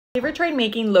Ever tried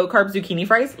making low-carb zucchini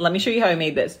fries? Let me show you how I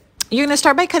made this. You're going to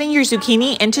start by cutting your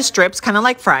zucchini into strips, kind of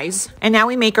like fries. And now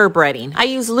we make our breading. I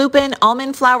use Lupin,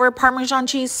 almond flour, Parmesan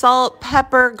cheese, salt,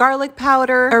 pepper, garlic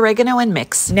powder, oregano, and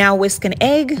mix. Now whisk an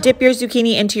egg, dip your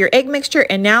zucchini into your egg mixture,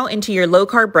 and now into your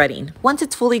low-carb breading. Once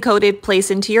it's fully coated, place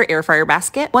into your air fryer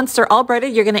basket. Once they're all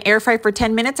breaded, you're going to air fry for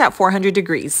 10 minutes at 400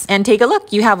 degrees. And take a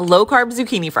look, you have low-carb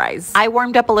zucchini fries. I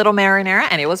warmed up a little marinara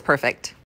and it was perfect.